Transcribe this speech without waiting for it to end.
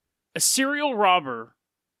serial robber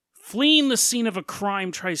fleeing the scene of a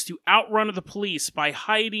crime tries to outrun the police by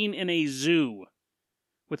hiding in a zoo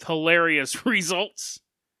with hilarious results.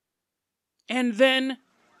 And then,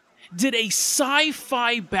 did a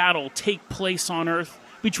sci-fi battle take place on Earth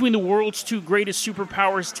between the world's two greatest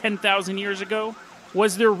superpowers 10,000 years ago?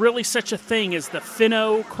 Was there really such a thing as the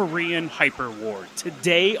Finno-Korean Hyper War?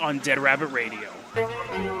 Today on Dead Rabbit Radio.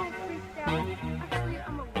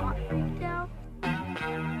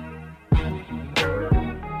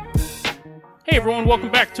 Hey everyone, welcome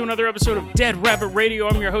back to another episode of Dead Rabbit Radio.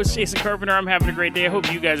 I'm your host, Jason Carpenter. I'm having a great day. I hope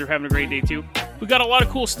you guys are having a great day too. We got a lot of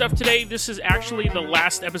cool stuff today. This is actually the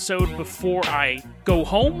last episode before I go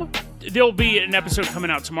home. There'll be an episode coming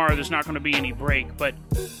out tomorrow. There's not going to be any break, but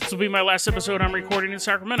this will be my last episode I'm recording in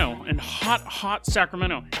Sacramento. In hot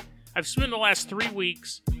Sacramento. I've spent the last 3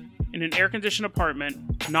 weeks in an air-conditioned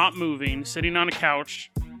apartment, not moving, sitting on a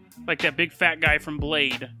couch, like that big fat guy from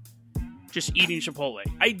Blade, just eating Chipotle.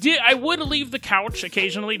 I would leave the couch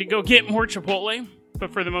occasionally to go get more Chipotle,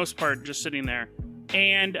 but for the most part, just sitting there.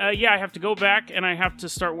 And I have to go back and I have to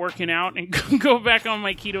start working out and go back on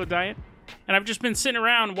my keto diet. And I've just been sitting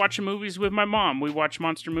around watching movies with my mom. We watch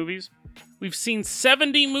monster movies. We've seen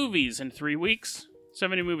 70 movies in 3 weeks.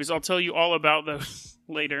 70 movies. I'll tell you all about those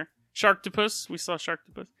later. Sharktopus. We saw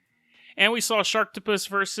Sharktopus. And we saw Sharktopus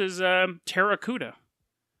versus Terracuda.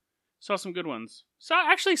 Saw some good ones.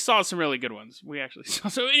 Saw some really good ones. We actually saw.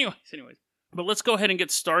 So anyways. But let's go ahead and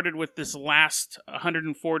get started with this last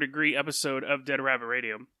 104-degree episode of Dead Rabbit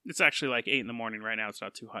Radio. It's actually like 8 in the morning right now. It's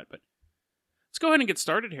not too hot, but let's go ahead and get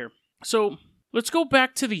started here. So let's go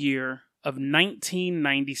back to the year of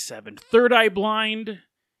 1997. Third Eye Blind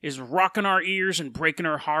is rocking our ears and breaking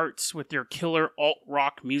our hearts with their killer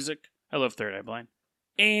alt-rock music. I love Third Eye Blind.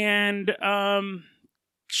 And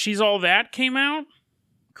She's All That came out.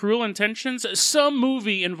 Cruel Intentions, some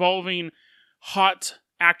movie involving hot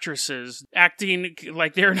actresses acting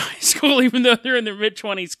like they're in high school even though they're in their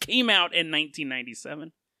mid-20s, came out in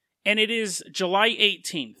 1997. And it is July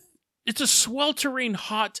 18th. It's a sweltering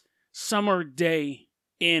hot summer day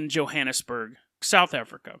in Johannesburg, South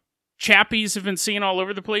Africa. Chappies have been seen all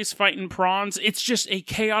over the place fighting prawns. It's just a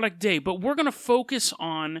chaotic day, but we're going to focus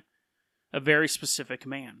on a very specific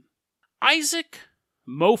man. Isaac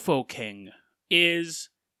Mofokeng is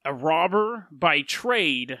a robber by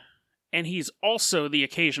trade, and he's also the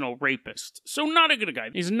occasional rapist. So not a good guy.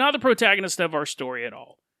 He's not the protagonist of our story at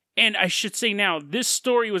all. And I should say now, this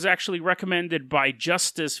story was actually recommended by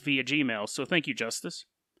Justice via Gmail, so thank you, Justice.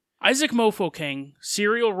 Isaac Mofokeng,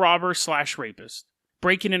 serial robber / rapist,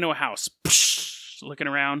 breaking into a house, looking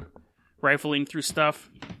around, rifling through stuff.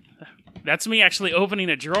 That's me actually opening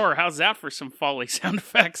a drawer. How's that for some folly sound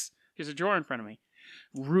effects? There's a drawer in front of me.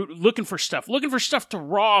 Looking for stuff to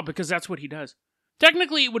rob, because that's what he does.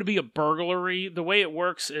 Technically, it would be a burglary. The way it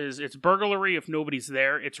works is it's burglary if nobody's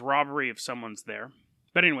there. It's robbery if someone's there.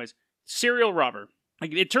 But anyways, serial robber.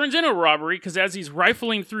 Like, it turns into a robbery because as he's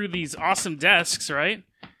rifling through these awesome desks, right?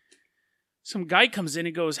 Some guy comes in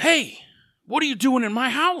and goes, "Hey, what are you doing in my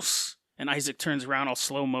house?" And Isaac turns around all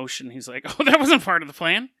slow motion. He's like, "Oh, that wasn't part of the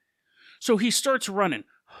plan." So he starts running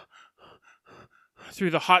through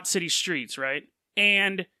the hot city streets, right?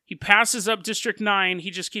 And he passes up District 9.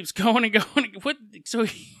 He just keeps going and going. What?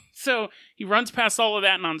 So he runs past all of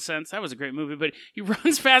that nonsense. That was a great movie, but he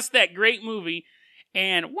runs past that great movie,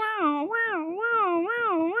 and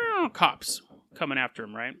cops coming after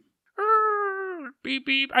him, right? Beep,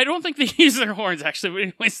 beep. I don't think they use their horns, actually. But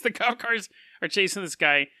anyways, the cop cars are chasing this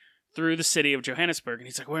guy through the city of Johannesburg, and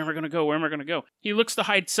he's like, where am I going to go? He looks to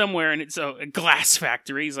hide somewhere, and it's a glass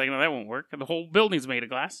factory. He's like, no, that won't work. The whole building's made of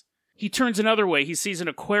glass. He turns another way. He sees an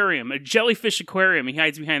aquarium, a jellyfish aquarium. He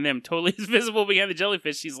hides behind them. Totally is visible behind the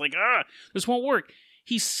jellyfish. He's like, this won't work.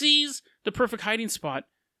 He sees the perfect hiding spot,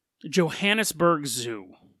 Johannesburg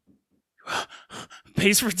Zoo.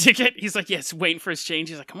 Pays for a ticket. He's like, yes, waiting for his change.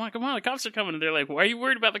 He's like, come on, the cops are coming. And they're like, why are you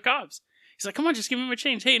worried about the cops? He's like, come on, just give me my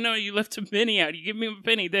change. Hey, no, you left a penny out. You give me a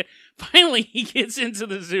penny. Then finally, he gets into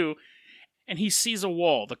the zoo, and he sees a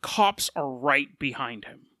wall. The cops are right behind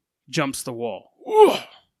him. Jumps the wall. Ooh!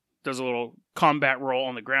 Does a little combat roll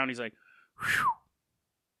on the ground. He's like, whew.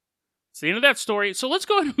 It's the end of that story. So let's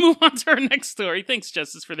go ahead and move on to our next story. Thanks,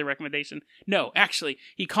 Justice, for the recommendation. No, actually,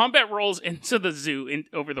 he combat rolls into the zoo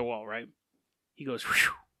over the wall, right? He goes,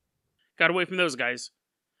 whew. Got away from those guys.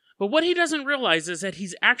 But what he doesn't realize is that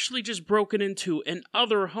he's actually just broken into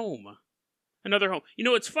another home. Another home. You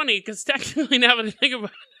know, it's funny, because technically now that I think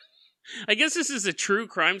about it, I guess this is a true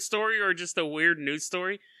crime story or just a weird news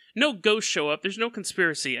story. No ghosts show up. There's no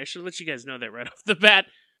conspiracy. I should let you guys know that right off the bat.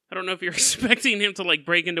 I don't know if you're expecting him to,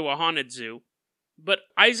 break into a haunted zoo. But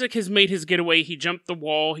Isaac has made his getaway. He jumped the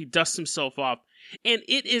wall. He dusts himself off. And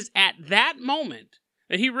it is at that moment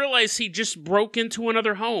that he realized he just broke into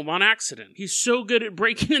another home on accident. He's so good at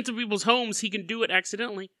breaking into people's homes, he can do it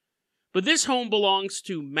accidentally. But this home belongs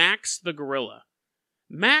to Max the gorilla.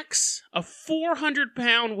 Max, a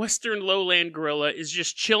 400-pound western lowland gorilla, is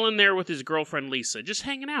just chilling there with his girlfriend Lisa, just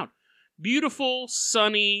hanging out. Beautiful,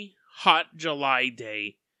 sunny, hot July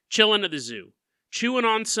day, chilling at the zoo. Chewing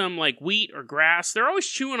on some, wheat or grass. They're always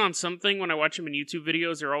chewing on something when I watch them in YouTube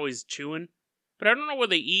videos. They're always chewing. But I don't know what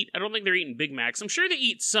they eat. I don't think they're eating Big Macs. I'm sure they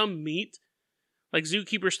eat some meat. Like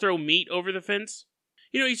zookeepers throw meat over the fence.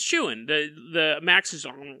 He's chewing. The Max is...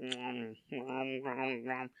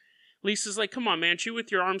 Lisa's like, come on, man, chew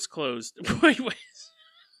with your arms closed. Wait.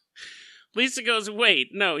 Lisa goes, wait,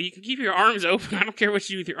 no, you can keep your arms open. I don't care what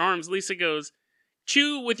you do with your arms. Lisa goes,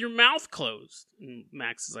 chew with your mouth closed. And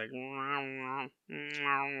Max is like,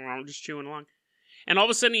 just chewing along. And all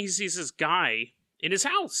of a sudden he sees this guy in his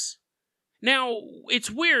house. Now, it's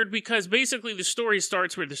weird because basically the story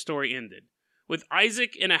starts where the story ended, with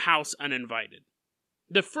Isaac in a house uninvited.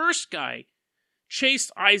 The first guy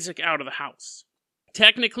chased Isaac out of the house.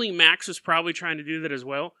 Technically, Max was probably trying to do that as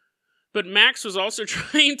well, but Max was also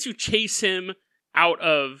trying to chase him out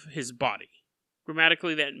of his body.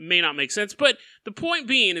 Grammatically, that may not make sense, but the point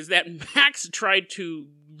being is that Max tried to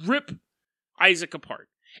rip Isaac apart.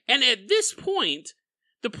 And at this point,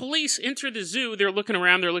 the police enter the zoo. They're looking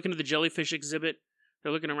around. They're looking at the jellyfish exhibit.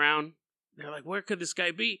 They're looking around. They're like, where could this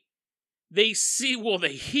guy be? They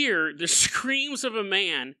hear the screams of a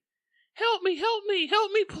man. Help me,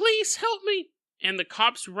 please, help me. And the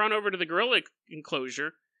cops run over to the gorilla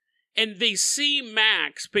enclosure, and they see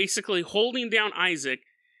Max basically holding down Isaac,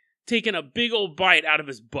 taking a big old bite out of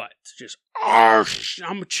his butt. Just,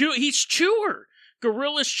 he's chewer.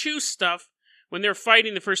 Gorillas chew stuff. When they're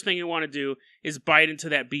fighting, the first thing you want to do is bite into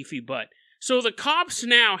that beefy butt. So the cops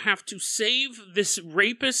now have to save this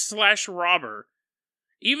rapist/robber.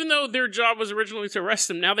 Even though their job was originally to arrest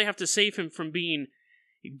him, now they have to save him from being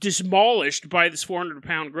demolished by this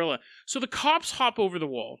 400-pound gorilla. So the cops hop over the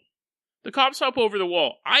wall.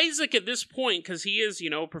 Isaac, at this point, because he is,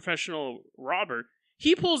 a professional robber,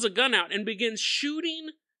 he pulls a gun out and begins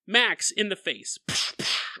shooting Max in the face.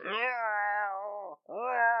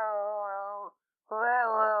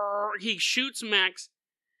 He shoots Max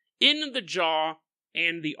in the jaw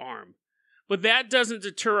and the arm. But that doesn't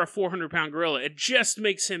deter a 400-pound gorilla. It just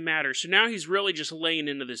makes him madder. So now he's really just laying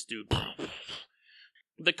into this dude.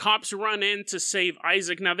 The cops run in to save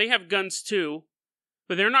Isaac. Now, they have guns too,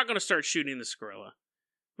 but they're not going to start shooting this gorilla.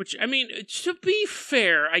 Which, to be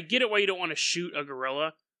fair, I get it why you don't want to shoot a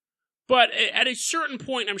gorilla. But at a certain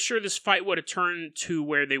point, I'm sure this fight would have turned to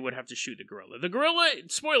where they would have to shoot the gorilla. The gorilla,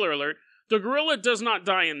 spoiler alert, the gorilla does not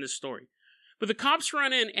die in this story. But the cops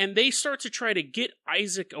run in and they start to try to get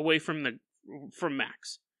Isaac away from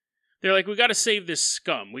Max. They're like, we got to save this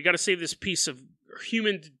scum. We got to save this piece of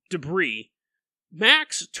human debris.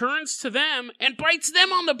 Max turns to them and bites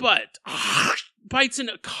them on the butt. Bites an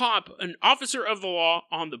officer of the law,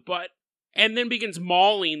 on the butt, and then begins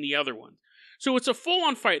mauling the other one. So it's a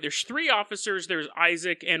full-on fight. There's 3 officers, there's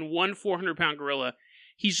Isaac, and 1 400-pound gorilla.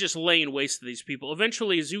 He's just laying waste to these people.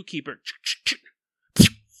 Eventually, a zookeeper...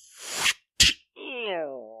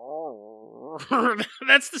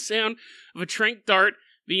 That's the sound of a tranq dart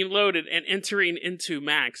being loaded and entering into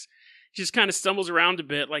Max. He just kind of stumbles around a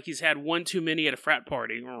bit like he's had one too many at a frat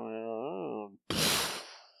party.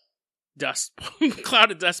 Dust.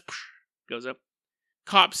 Cloud of dust goes up.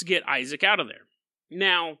 Cops get Isaac out of there.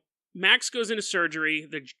 Now, Max goes into surgery.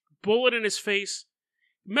 The bullet in his face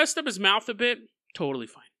messed up his mouth a bit. Totally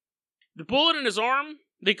fine. The bullet in his arm,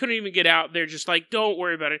 they couldn't even get out. They're just like, don't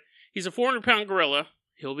worry about it. He's a 400-pound gorilla.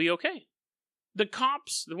 He'll be okay. The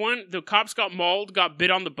cops got mauled, got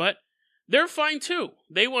bit on the butt. They're fine too.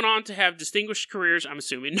 They went on to have distinguished careers, I'm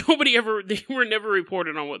assuming. They were never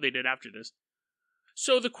reported on what they did after this.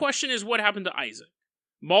 So the question is, what happened to Isaac?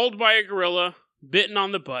 Mauled by a gorilla, bitten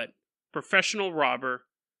on the butt, professional robber,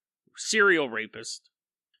 serial rapist.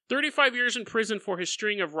 35 years in prison for his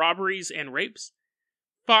string of robberies and rapes.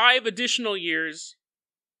 5 additional years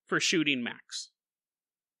for shooting Max.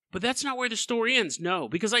 But that's not where the story ends, no,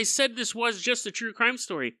 because I said this was just a true crime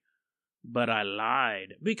story. But I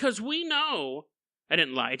lied. Because we know... I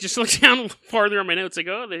didn't lie. I just looked down farther on my notes. I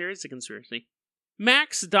go, oh, there's a conspiracy.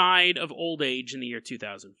 Max died of old age in the year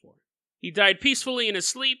 2004. He died peacefully in his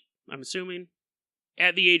sleep, I'm assuming,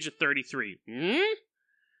 at the age of 33.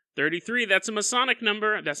 33, that's a Masonic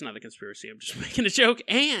number. That's not a conspiracy. I'm just making a joke.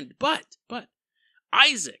 But,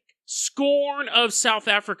 Isaac scorn of South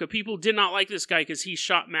Africa. People did not like this guy because he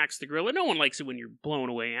shot Max the gorilla. No one likes it when you're blowing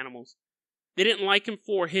away animals. They didn't like him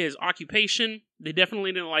for his occupation. They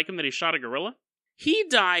definitely didn't like him that he shot a gorilla. He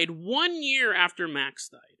died 1 year after Max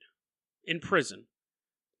died in prison.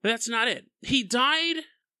 But that's not it. He died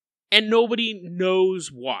and nobody knows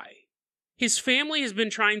why. His family has been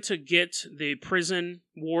trying to get the prison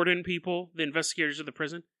warden people, the investigators of the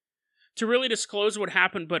prison, to really disclose what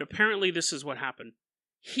happened, but apparently this is what happened.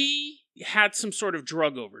 He had some sort of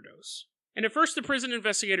drug overdose. And at first the prison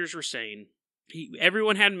investigators were saying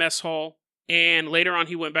everyone had mess hall, and later on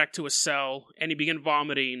he went back to a cell, and he began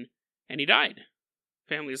vomiting, and he died.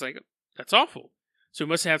 Family's like, that's awful. So he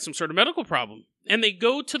must have had some sort of medical problem. And they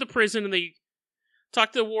go to the prison, and they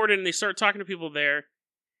talk to the warden, and they start talking to people there.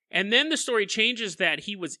 And then the story changes that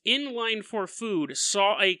he was in line for food,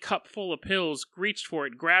 saw a cup full of pills, reached for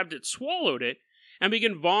it, grabbed it, swallowed it, and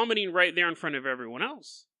began vomiting right there in front of everyone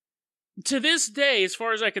else. To this day, as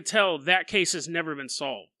far as I could tell, that case has never been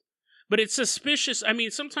solved. But it's suspicious. I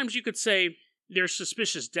mean, sometimes you could say there's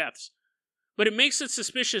suspicious deaths. But it makes it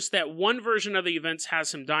suspicious that one version of the events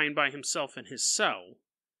has him dying by himself in his cell,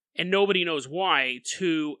 and nobody knows why,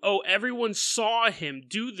 to, everyone saw him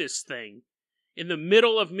do this thing in the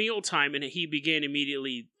middle of mealtime, and he began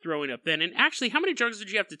immediately throwing up then. And actually, how many drugs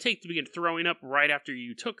did you have to take to begin throwing up right after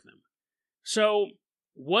you took them? So,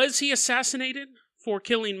 was he assassinated for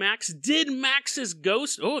killing Max? Did Max's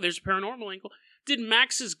ghost... Oh, there's a paranormal angle. Did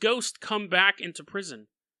Max's ghost come back into prison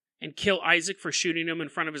and kill Isaac for shooting him in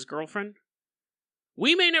front of his girlfriend?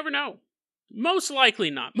 We may never know. Most likely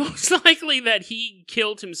not. Most likely that he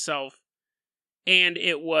killed himself and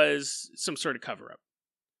it was some sort of cover-up.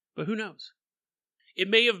 But who knows? It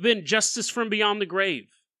may have been justice from beyond the grave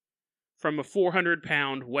from a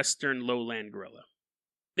 400-pound western lowland gorilla.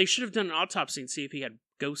 They should have done an autopsy and see if he had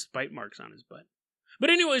ghost bite marks on his butt. But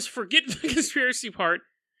anyways, forget the conspiracy part.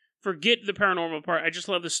 Forget the paranormal part. I just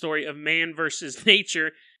love the story of man versus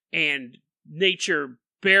nature, and nature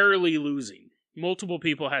barely losing. Multiple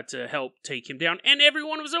people had to help take him down, and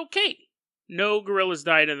everyone was okay. No gorillas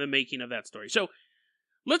died in the making of that story. So,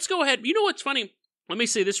 let's go ahead. You know what's funny? Let me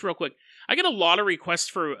say this real quick. I get a lot of requests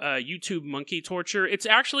for YouTube monkey torture. It's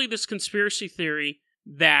actually this conspiracy theory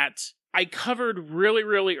that I covered really,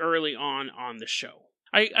 really early on the show.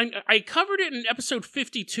 I covered it in episode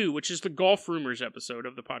 52, which is the Golf Rumors episode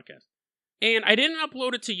of the podcast. And I didn't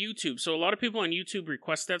upload it to YouTube, so a lot of people on YouTube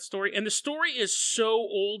request that story. And the story is so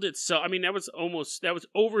old itself. I mean, that was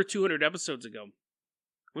over 200 episodes ago.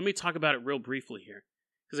 Let me talk about it real briefly here,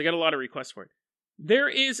 because I got a lot of requests for it. There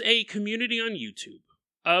is a community on YouTube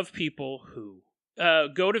of people who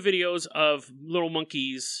go to videos of little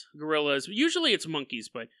monkeys, gorillas. Usually it's monkeys,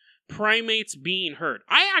 but primates being hurt.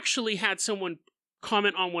 I actually had someone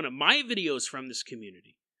comment on one of my videos from this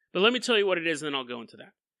community. But let me tell you what it is, and then I'll go into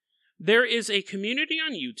that. There is a community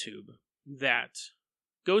on YouTube that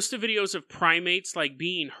goes to videos of primates, like,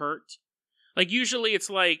 being hurt. Like, usually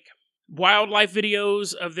it's like wildlife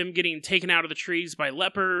videos of them getting taken out of the trees by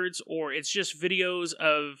leopards, or it's just videos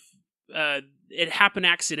of it happened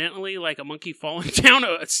accidentally, like a monkey falling down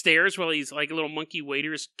a stairs while he's, like, a little monkey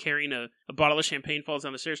waiter is carrying a bottle of champagne, falls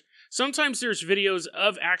down the stairs. Sometimes there's videos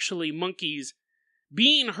of actually monkeys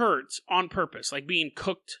being hurt on purpose, like being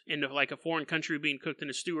cooked in like a foreign country, being cooked in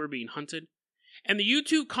a stew or being hunted. And the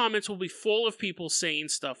YouTube comments will be full of people saying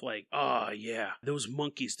stuff like, "Oh yeah, those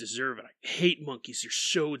monkeys deserve it. I hate monkeys. They're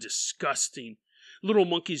so disgusting. Little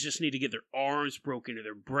monkeys just need to get their arms broken or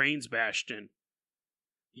their brains bashed in."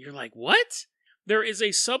 You're like, what? There is a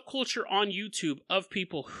subculture on YouTube of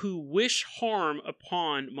people who wish harm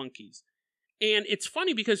upon monkeys. And it's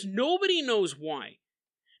funny because nobody knows why.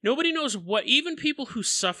 Nobody knows what, even people who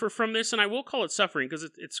suffer from this, and I will call it suffering because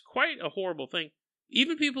it's quite a horrible thing.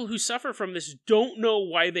 Even people who suffer from this don't know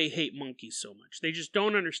why they hate monkeys so much. They just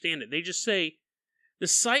don't understand it. They just say the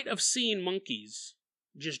sight of seeing monkeys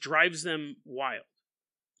just drives them wild.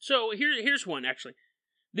 So here's one, actually.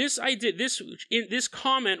 This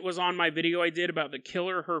comment was on my video I did about the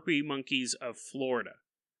killer herpy monkeys of Florida.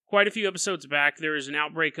 Quite a few episodes back, there is an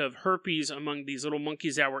outbreak of herpes among these little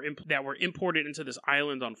monkeys that were imported into this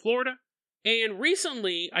island on Florida. And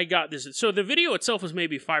recently, I got this. So the video itself was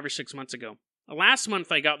maybe 5 or 6 months ago. Last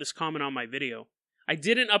month, I got this comment on my video. I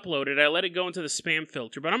didn't upload it. I let it go into the spam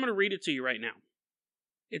filter, but I'm going to read it to you right now.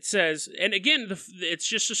 It says, and again, it's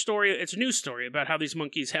just a story. It's a news story about how these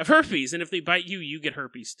monkeys have herpes, and if they bite you, you get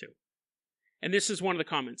herpes too. And this is one of the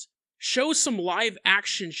comments. Show some live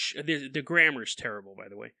action. The grammar's terrible, by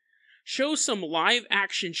the way. Show some live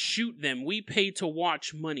action, shoot them. We pay to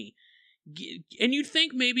watch money. And you'd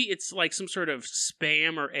think maybe it's like some sort of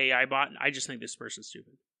spam or AI bot. I just think this person's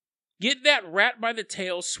stupid. Get that rat by the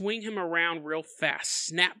tail, swing him around real fast,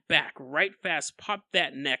 snap back, right fast, pop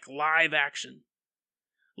that neck, live action.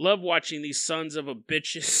 Love watching these sons of a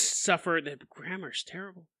bitches suffer. The grammar's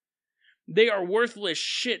terrible. They are worthless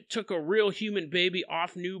shit. Took a real human baby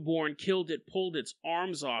off newborn, killed it, pulled its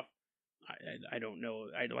arms off. I don't know.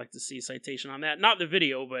 I'd like to see a citation on that. Not the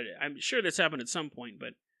video, but I'm sure this happened at some point,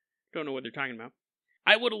 but don't know what they're talking about.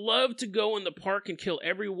 I would love to go in the park and kill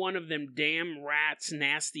every one of them damn rats,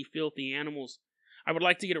 nasty, filthy animals. I would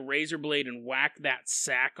like to get a razor blade and whack that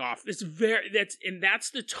sack off. That's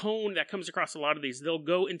the tone that comes across a lot of these. They'll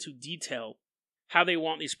go into detail how they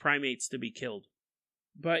want these primates to be killed.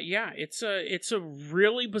 But yeah, it's a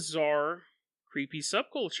really bizarre, creepy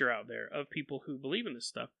subculture out there of people who believe in this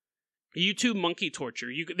stuff. YouTube monkey torture.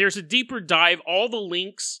 There's a deeper dive. All the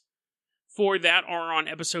links for that are on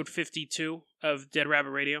episode 52 of Dead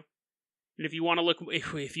Rabbit Radio. And if you want to look,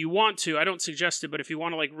 if you want to, I don't suggest it, but if you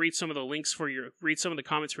want to read some of the links read some of the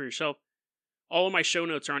comments for yourself, all of my show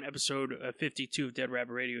notes are on episode 52 of Dead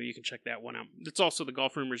Rabbit Radio. You can check that one out. It's also the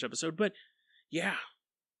Golf Rumors episode. But yeah,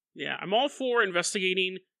 I'm all for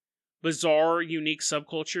investigating bizarre, unique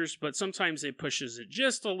subcultures, but sometimes it pushes it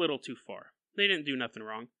just a little too far. They didn't do nothing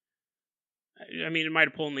wrong. I mean, it might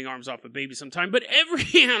have pulled the arms off a baby sometime, but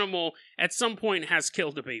every animal at some point has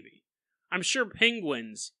killed a baby. I'm sure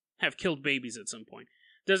penguins have killed babies at some point.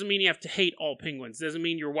 Doesn't mean you have to hate all penguins. Doesn't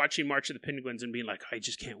mean you're watching March of the Penguins and being like, I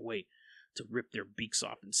just can't wait to rip their beaks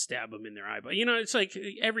off and stab them in their eye. But, it's like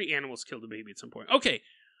every animal's killed a baby at some point. Okay,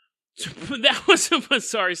 so that was a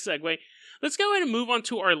bizarre segue. Let's go ahead and move on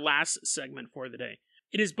to our last segment for the day.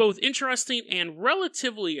 It is both interesting and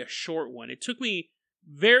relatively a short one. It took me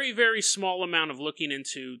very, very small amount of looking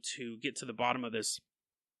into to get to the bottom of this.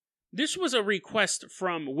 This was a request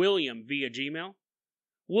from William via Gmail.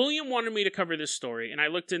 William wanted me to cover this story, and I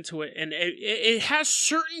looked into it, and it has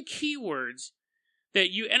certain keywords that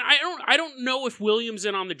and I don't know if William's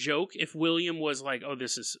in on the joke, if William was like, oh,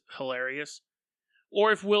 this is hilarious,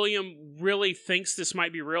 or if William really thinks this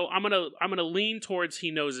might be real. I'm gonna lean towards he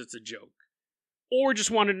knows it's a joke, or just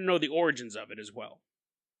wanted to know the origins of it as well.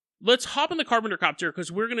 Let's hop in the Carpenter Copter,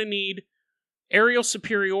 because we're going to need aerial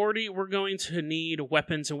superiority, we're going to need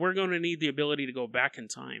weapons, and we're going to need the ability to go back in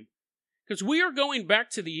time. Because we are going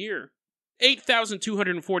back to the year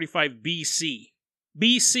 8,245 BC.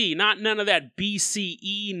 BC, not none of that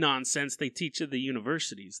BCE nonsense they teach at the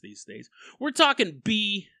universities these days. We're talking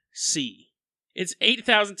BC. It's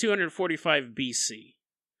 8,245 BC.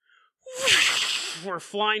 We're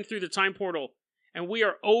flying through the time portal, and we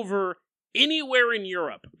are over anywhere in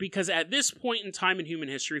Europe, because at this point in time in human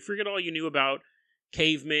history, forget all you knew about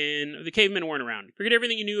cavemen. The cavemen weren't around. Forget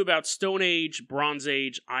everything you knew about Stone Age, Bronze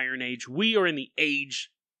Age, Iron Age. We are in the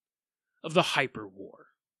age of the Hyper War.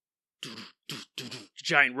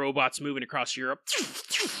 Giant robots moving across Europe,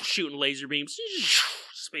 shooting laser beams,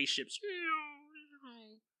 spaceships.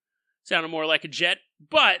 Sounded more like a jet,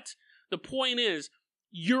 but the point is,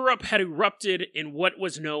 Europe had erupted in what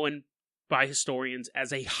was known by historians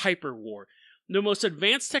as a hyper war. The most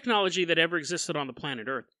advanced technology that ever existed on the planet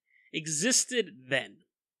Earth existed then,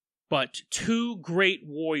 but two great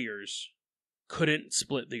warriors couldn't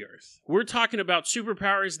split the Earth. We're talking about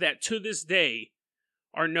superpowers that to this day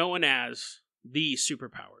are known as the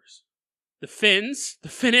superpowers. The Finns, the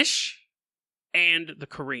Finnish, and the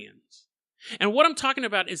Koreans. And what I'm talking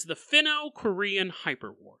about is the Finno-Korean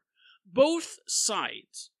hyper war. Both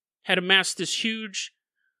sides had amassed this huge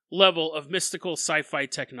level of mystical sci-fi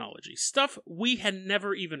technology, stuff we had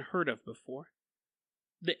never even heard of before.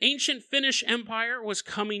 The ancient Finnish Empire was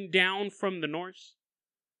coming down from the north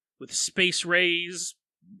with space rays,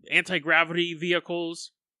 anti-gravity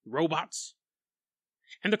vehicles, robots.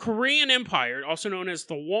 And the Korean Empire, also known as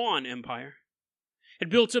the Won Empire, had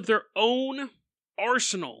built up their own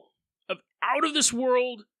arsenal of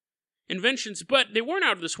out-of-this-world inventions, but they weren't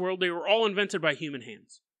out of this world, they were all invented by human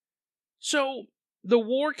hands. So the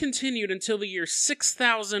war continued until the year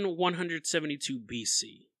 6172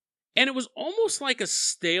 BC. And it was almost like a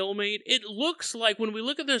stalemate. It looks like, when we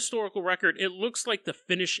look at the historical record, it looks like the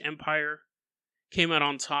Finnish Empire came out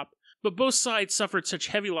on top. But both sides suffered such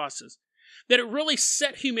heavy losses that it really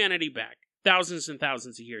set humanity back thousands and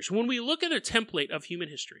thousands of years. When we look at the template of human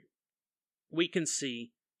history, we can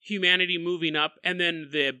see humanity moving up, and then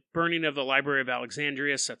the burning of the Library of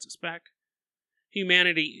Alexandria sets us back.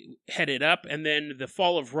 Humanity headed up, and then the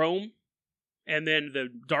fall of Rome, and then the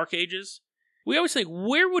Dark Ages. We always think,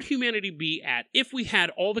 where would humanity be at if we had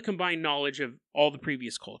all the combined knowledge of all the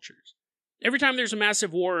previous cultures? Every time there's a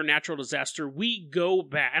massive war or natural disaster, we go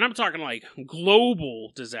back, and I'm talking like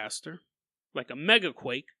global disaster, like a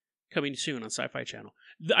megaquake, coming soon on Sci-Fi Channel.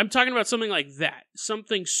 I'm talking about something like that.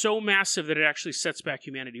 Something so massive that it actually sets back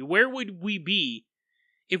humanity. Where would we be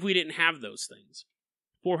if we didn't have those things?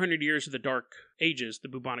 400 years of the Dark Ages, the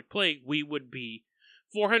bubonic plague, we would be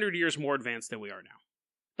 400 years more advanced than we are now.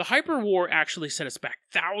 The hyperwar actually set us back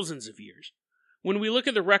thousands of years. When we look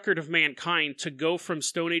at the record of mankind to go from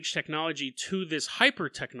Stone Age technology to this hyper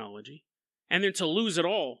technology, and then to lose it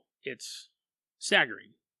all, it's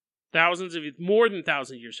staggering. More than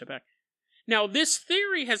 1,000 years set back. Now, this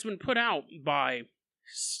theory has been put out by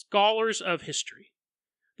scholars of history.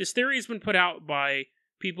 This theory has been put out by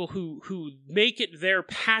people who make it their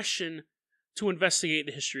passion to investigate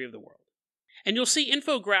the history of the world. And you'll see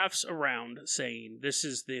infographics around saying this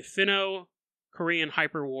is the Finno-Korean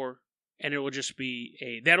hyperwar, and it will just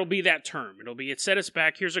be that'll be that term. It set us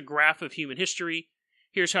back. Here's a graph of human history.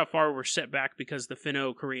 Here's how far we're set back because of the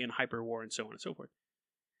Finno-Korean hyperwar and so on and so forth.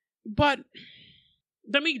 But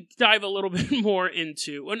let me dive a little bit more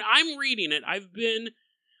into, when I'm reading it, I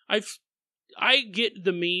get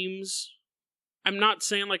the memes. I'm not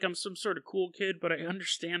saying like I'm some sort of cool kid, but I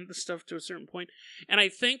understand the stuff to a certain point. And I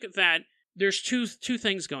think that there's two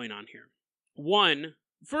things going on here. One,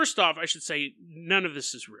 first off, I should say none of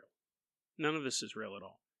this is real. None of this is real at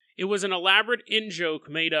all. It was an elaborate in-joke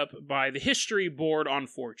made up by the history board on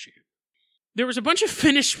 4chan. There was a bunch of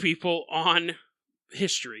Finnish people on the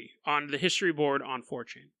history board on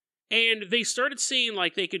 4chan. And they started seeing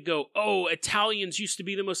like they could go, oh, Italians used to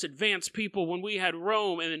be the most advanced people when we had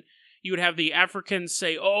Rome. And then you would have the Africans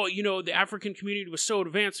say, oh, the African community was so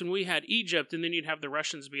advanced when we had Egypt. And then you'd have the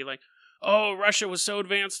Russians be like, oh, Russia was so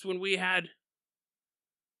advanced when we had...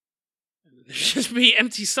 And there'd just be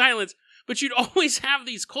empty silence. But you'd always have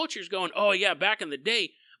these cultures going, oh yeah, back in the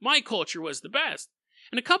day, my culture was the best.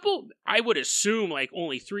 And a couple, I would assume like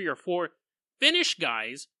only 3 or 4 Finnish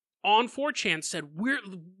guys on 4chan said,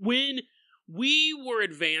 when we were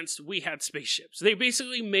advanced, we had spaceships. They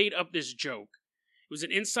basically made up this joke. It was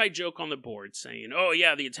an inside joke on the board saying, oh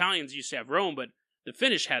yeah, the Italians used to have Rome, but the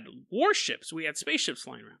Finnish had warships. We had spaceships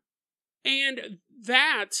flying around. And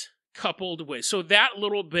that coupled with, so that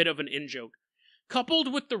little bit of an in-joke,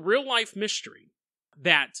 coupled with the real-life mystery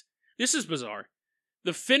that, this is bizarre,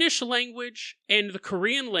 the Finnish language and the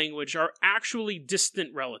Korean language are actually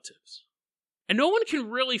distant relatives. And no one can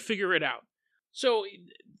really figure it out. So,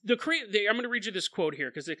 I'm going to read you this quote here,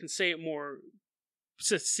 because they can say it more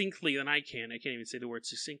succinctly than I can. I can't even say the word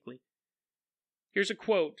succinctly. Here's a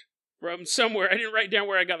quote from somewhere. I didn't write down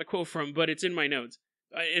where I got the quote from, but it's in my notes,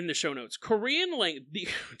 in the show notes. Korean language...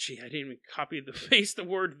 I didn't even copy the paste the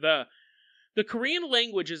word the... The Korean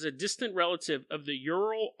language is a distant relative of the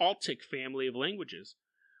Ural-Altic family of languages,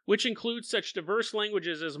 which includes such diverse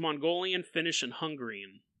languages as Mongolian, Finnish, and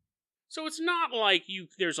Hungarian. So it's not like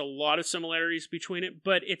there's a lot of similarities between it,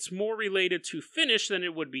 but it's more related to Finnish than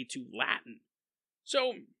it would be to Latin.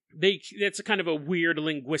 So that's a kind of a weird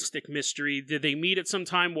linguistic mystery. Did they meet at some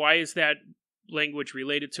time? Why is that language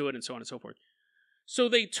related to it? And so on and so forth. So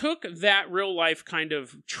they took that real-life kind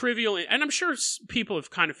of trivial, and I'm sure people have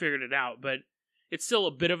kind of figured it out, but it's still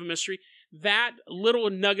a bit of a mystery. That little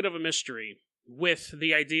nugget of a mystery with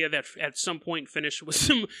the idea that at some point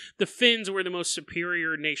the Finns were the most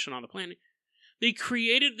superior nation on the planet, they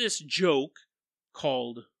created this joke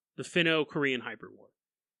called the Finno-Korean Hyperwar.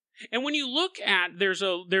 And when you look at, there's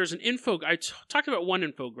an info, I talked about one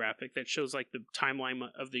infographic that shows like the timeline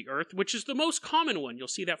of the Earth, which is the most common one. You'll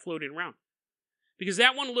see that floating around. Because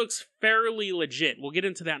that one looks fairly legit. We'll get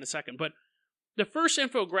into that in a second. But the first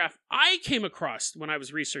infograph I came across when I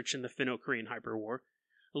was researching the Finno-Korean Hyperwar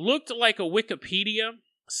looked like a Wikipedia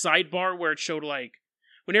sidebar where it showed like,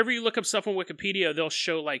 whenever you look up stuff on Wikipedia, they'll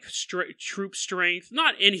show like troop strength.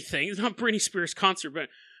 Not anything. It's not Britney Spears concert, but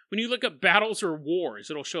when you look up battles or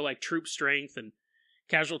wars, it'll show like troop strength and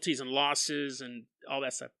casualties and losses and all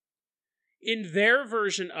that stuff. In their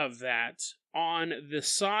version of that, on the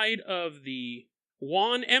side of the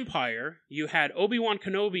Wan Empire, you had Obi-Wan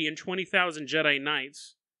Kenobi and 20,000 Jedi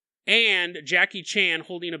Knights, and Jackie Chan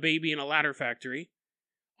holding a baby in a ladder factory.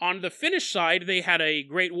 On the Finnish side, they had a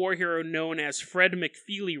great war hero known as Fred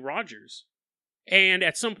McFeely Rogers. And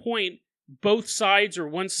at some point, both sides, or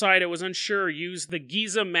one side I was unsure, used the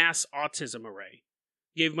Giza Mass Autism Array.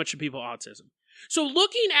 Gave a bunch of people autism. So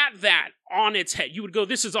looking at that on its head, you would go,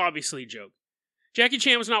 this is obviously a joke. Jackie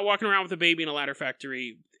Chan was not walking around with a baby in a ladder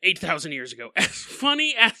factory 8,000 years ago. As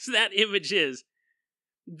funny as that image is,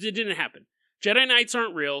 it didn't happen. Jedi Knights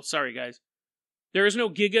aren't real. Sorry, guys. There is no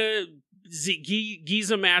Giza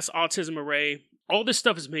Mass Autism Array. All this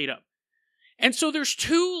stuff is made up. And so there's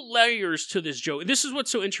 2 layers to this joke. This is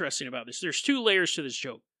what's so interesting about this. There's 2 layers to this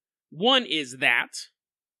joke. One is that,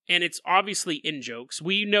 and it's obviously in jokes.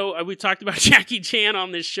 We know, we talked about Jackie Chan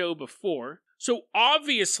on this show before. So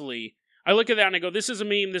obviously, I look at that and I go, this is a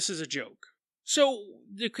meme, this is a joke. So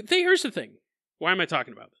here's the thing. Why am I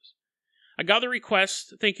talking about this? I got the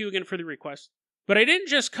request. Thank you again for the request. But I didn't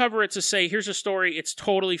just cover it to say, here's a story, it's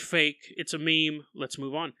totally fake, it's a meme, let's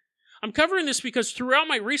move on. I'm covering this because throughout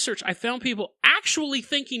my research, I found people actually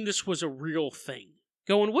thinking this was a real thing.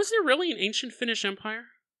 Going, was there really an ancient Finnish empire?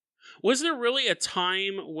 Was there really a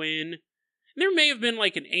time when... There may have been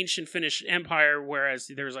like an ancient Finnish empire, whereas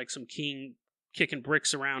there's like some king kicking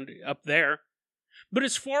bricks around up there. But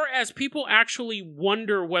as far as people actually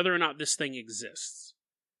wonder whether or not this thing exists.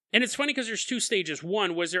 And it's funny because there's two stages.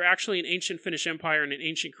 One, was there actually an ancient Finnish empire and an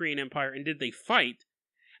ancient Korean empire, and did they fight?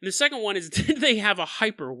 And the second one is, did they have a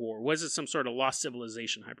hyper war? Was it some sort of lost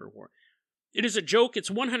civilization hyper war? It is a joke. It's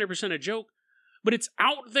 100% a joke. But it's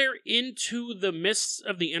out there into the mists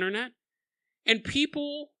of the internet. And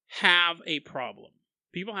people have a problem.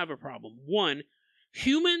 People have a problem. One,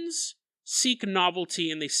 humans seek novelty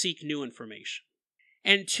and they seek new information.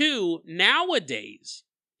 And two, nowadays,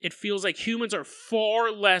 it feels like humans are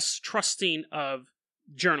far less trusting of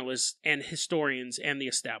journalists and historians and the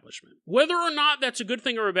establishment. Whether or not that's a good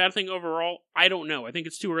thing or a bad thing overall, I don't know. I think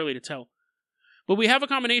it's too early to tell. But we have a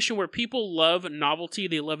combination where people love novelty,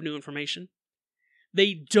 they love new information.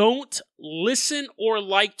 They don't listen or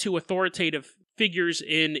like to authoritative figures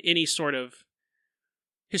in any sort of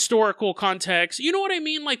historical context. You know what I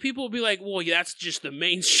mean? Like, people will be like, well, that's just the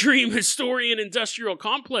mainstream historian industrial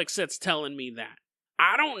complex that's telling me that.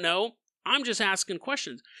 I don't know. I'm just asking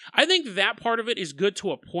questions. I think that part of it is good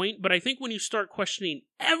to a point, but I think when you start questioning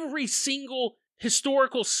every single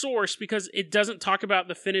historical source because it doesn't talk about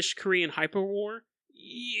the Finnish-Korean hyperwar,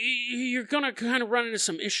 you're going to kind of run into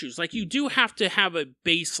some issues. Like, you do have to have a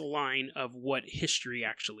baseline of what history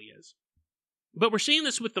actually is. But we're seeing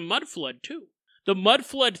this with the mud flood, too. The mud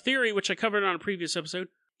flood theory, which I covered on a previous episode,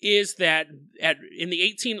 is that in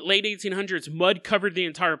the late 1800s, mud covered the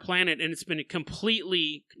entire planet, and it's been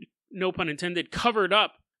completely, no pun intended, covered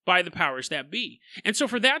up by the powers that be. And so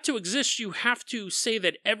for that to exist, you have to say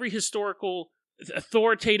that every historical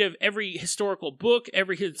authoritative, every historical book,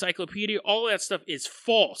 every encyclopedia, all of that stuff is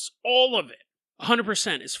false. All of it.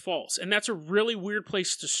 100% is false. And that's a really weird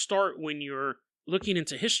place to start when you're looking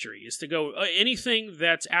into history, is to go, anything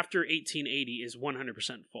that's after 1880 is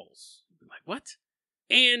 100% false. Like, what?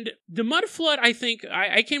 And the mud flood, I think,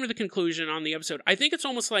 I came to the conclusion on the episode, I think it's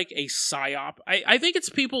almost like a psyop. I think it's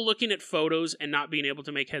people looking at photos and not being able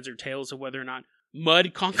to make heads or tails of whether or not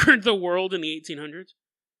mud conquered the world in the 1800s.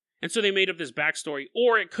 And so they made up this backstory.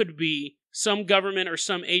 Or it could be some government or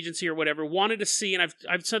some agency or whatever wanted to see, and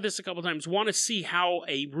I've said this a couple times, want to see how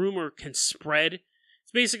a rumor can spread.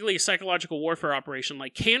 It's basically a psychological warfare operation.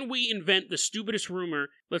 Like, can we invent the stupidest rumor?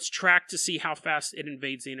 Let's track to see how fast it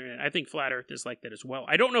invades the internet. I think Flat Earth is like that as well.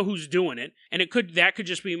 I don't know who's doing it, and that could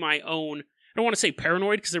just be my own, I don't want to say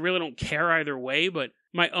paranoid because I really don't care either way, but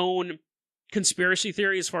my own conspiracy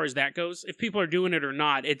theory as far as that goes. If people are doing it or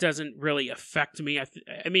not, it doesn't really affect me.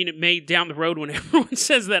 I mean, it may down the road when everyone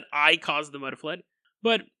says that I caused the mud flood,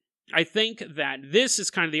 but I think that this is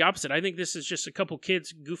kind of the opposite. I think this is just a couple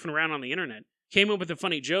kids goofing around on the internet, came up with a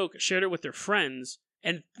funny joke, shared it with their friends,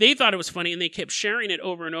 and they thought it was funny, and they kept sharing it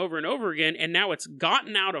over and over and over again, and now it's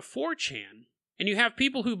gotten out of 4chan, and you have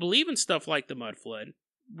people who believe in stuff like the mud flood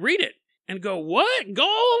read it and go, what?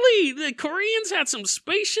 Golly, the Koreans had some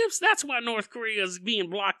spaceships? That's why North Korea is being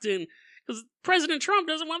blocked in, because President Trump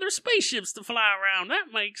doesn't want their spaceships to fly around.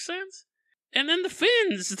 That makes sense. And then the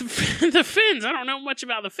Finns, the Finns, I don't know much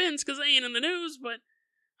about the Finns because they ain't in the news, but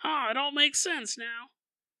it all makes sense now.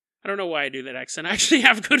 I don't know why I do that accent. I actually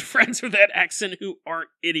have good friends with that accent who aren't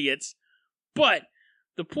idiots. But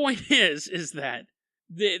the point is that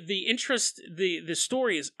the interest, the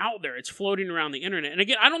story is out there. It's floating around the internet. And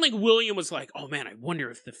again, I don't think William was like, oh man, I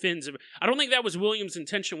wonder if the Finns... I don't think that was William's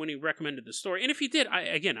intention when he recommended the story. And if he did,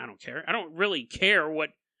 I don't care. I don't really care what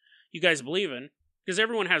you guys believe in, because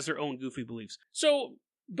everyone has their own goofy beliefs. So,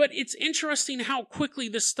 but it's interesting how quickly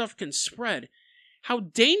this stuff can spread. How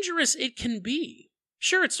dangerous it can be.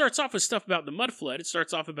 Sure, it starts off with stuff about the mud flood. It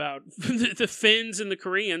starts off about the Finns and the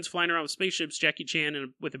Koreans flying around with spaceships, Jackie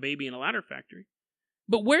Chan with a baby in a ladder factory.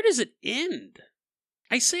 But where does it end?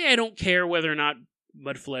 I say I don't care whether or not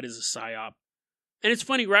mud flood is a psyop. And it's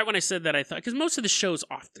funny, right when I said that, I thought, because most of the show's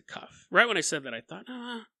off the cuff. Right when I said that, I thought,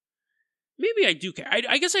 maybe I do care.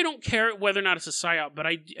 I guess I don't care whether or not it's a psyop, but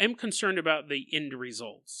I am concerned about the end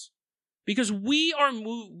results. Because we are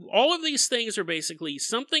all of these things are basically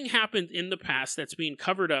something happened in the past that's being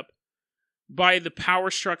covered up by the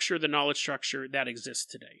power structure, the knowledge structure that exists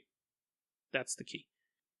today. That's the key.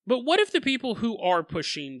 But what if the people who are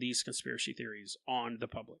pushing these conspiracy theories on the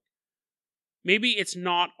public, maybe it's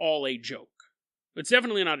not all a joke. It's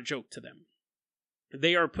definitely not a joke to them.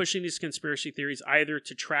 They are pushing these conspiracy theories either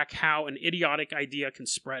to track how an idiotic idea can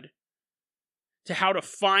spread, to how to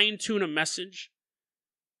fine-tune a message,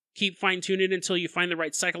 keep fine-tuning it until you find the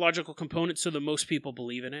right psychological component so that most people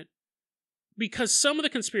believe in it. Because some of the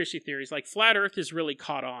conspiracy theories, like Flat Earth, is really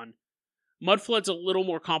caught on. Mudflood's a little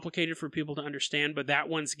more complicated for people to understand, but that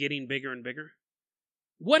one's getting bigger and bigger.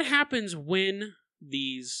 What happens when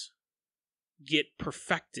these get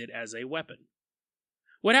perfected as a weapon?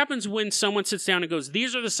 What happens when someone sits down and goes,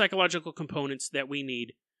 these are the psychological components that we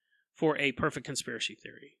need for a perfect conspiracy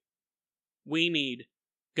theory? We need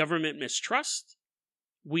government mistrust.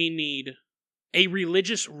 We need a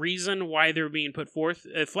religious reason why they're being put forth.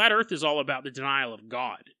 Flat Earth is all about the denial of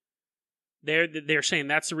God. They're saying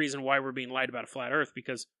that's the reason why we're being lied about a flat Earth,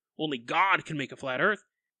 because only God can make a flat Earth.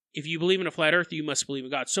 If you believe in a flat Earth, you must believe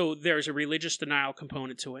in God. So there's a religious denial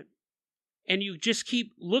component to it. And you just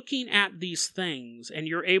keep looking at these things, and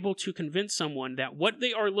you're able to convince someone that what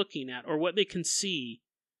they are looking at or what they can see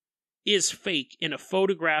is fake in a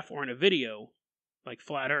photograph or in a video, like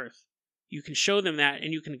Flat Earth. You can show them that,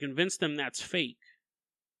 and you can convince them that's fake.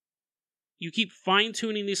 You keep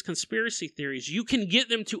fine-tuning these conspiracy theories. You can get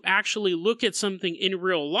them to actually look at something in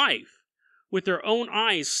real life with their own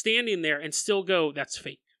eyes, standing there, and still go, that's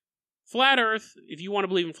fake. Flat Earth, if you want to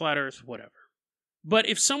believe in Flat Earth, whatever. But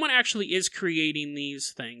if someone actually is creating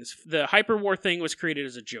these things, the hyperwar thing was created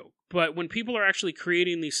as a joke. But when people are actually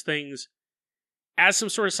creating these things as some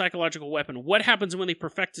sort of psychological weapon, what happens when they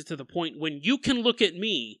perfect it to the point when you can look at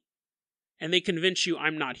me and they convince you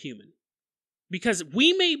I'm not human? Because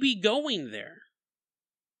we may be going there,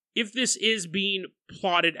 if this is being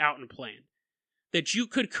plotted out and planned, that you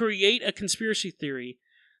could create a conspiracy theory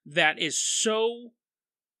that is so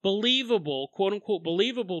believable, quote-unquote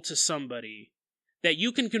believable to somebody, that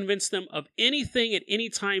you can convince them of anything at any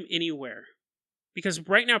time, anywhere. Because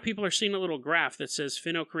right now people are seeing a little graph that says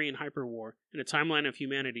Finno-Korean hyperwar in a timeline of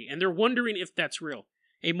humanity, and they're wondering if that's real.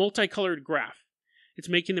 A multicolored graph. It's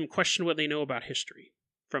making them question what they know about history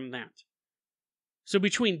from that. So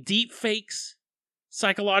between deep fakes,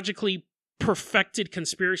 psychologically perfected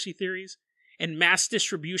conspiracy theories, and mass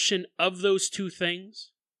distribution of those two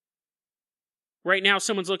things, right now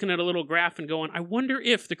someone's looking at a little graph and going, I wonder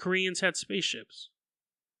if the Koreans had spaceships.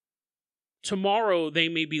 Tomorrow they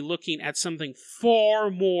may be looking at something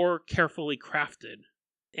far more carefully crafted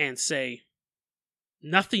and say,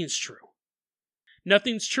 nothing's true.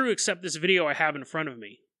 Nothing's true except this video I have in front of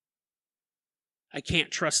me. I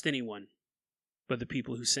can't trust anyone but the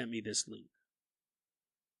people who sent me this link.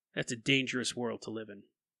 That's a dangerous world to live in.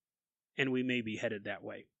 And we may be headed that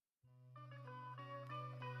way.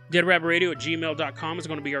 DeadRabbitRadio@gmail.com is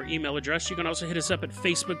going to be our email address. You can also hit us up at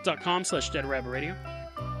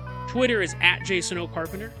Facebook.com/DeadRabbitRadio. Twitter is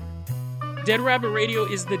 @JasonOCarpenter. Dead Rabbit Radio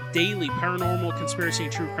is the daily paranormal, conspiracy,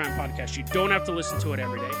 and true crime podcast. You don't have to listen to it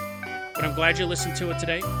every day, but I'm glad you listened to it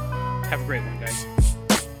today. Have a great one, guys.